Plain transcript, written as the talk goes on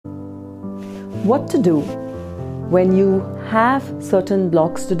What to do when you have certain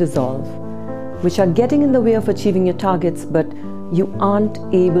blocks to dissolve, which are getting in the way of achieving your targets, but you aren't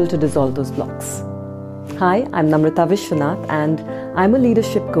able to dissolve those blocks. Hi, I'm Namrata Vishwanath and I'm a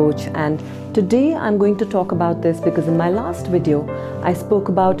leadership coach, and today I'm going to talk about this because in my last video I spoke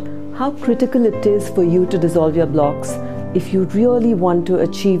about how critical it is for you to dissolve your blocks if you really want to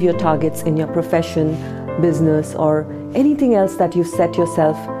achieve your targets in your profession, business, or anything else that you've set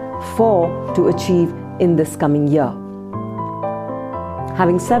yourself for to achieve in this coming year.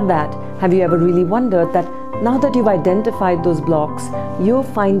 Having said that, have you ever really wondered that now that you've identified those blocks, you're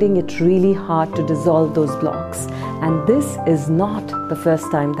finding it really hard to dissolve those blocks? And this is not the first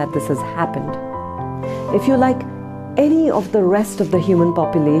time that this has happened. If you're like any of the rest of the human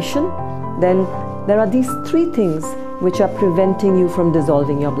population, then there are these three things which are preventing you from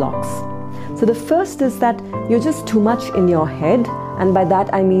dissolving your blocks. So the first is that you're just too much in your head, and by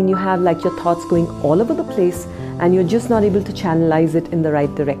that I mean you have like your thoughts going all over the place and you're just not able to channelize it in the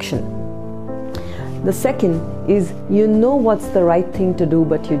right direction. The second is you know what's the right thing to do,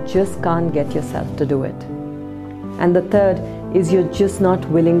 but you just can't get yourself to do it. And the third is you're just not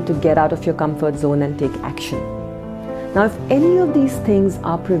willing to get out of your comfort zone and take action. Now, if any of these things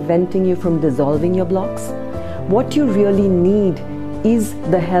are preventing you from dissolving your blocks, what you really need is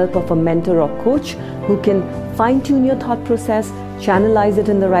the help of a mentor or coach who can fine-tune your thought process, channelize it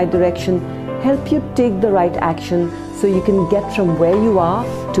in the right direction, help you take the right action so you can get from where you are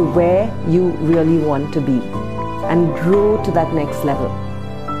to where you really want to be and grow to that next level.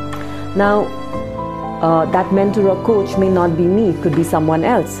 Now, that mentor or coach may not be me, it could be someone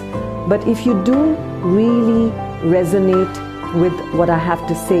else. But if you do really resonate with what I have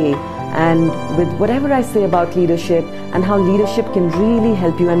to say and with whatever I say about leadership and how leadership can really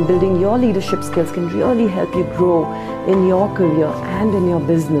help you, and building your leadership skills can really help you grow in your career and in your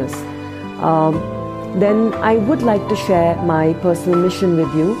business, then I would like to share my personal mission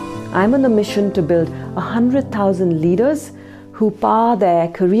with you. I'm on a mission to build 100,000 leaders who power their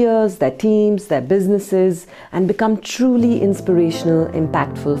careers, their teams, their businesses, and become truly inspirational,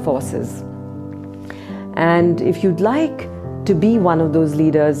 impactful forces. And if you'd like to be one of those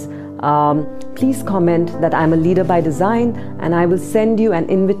leaders, please comment that I'm a leader by design, and I will send you an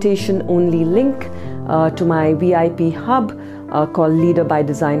invitation only link to my VIP hub called Leader by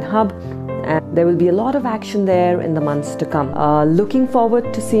Design Hub. And there will be a lot of action there in the months to come. Looking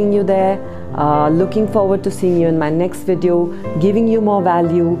forward to seeing you there. Looking forward to seeing you in my next video, giving you more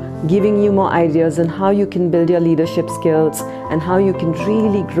value, giving you more ideas on how you can build your leadership skills and how you can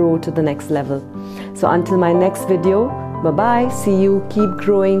really grow to the next level. So until my next video, bye-bye. See you. Keep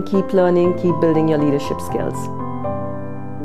growing, keep learning, keep building your leadership skills.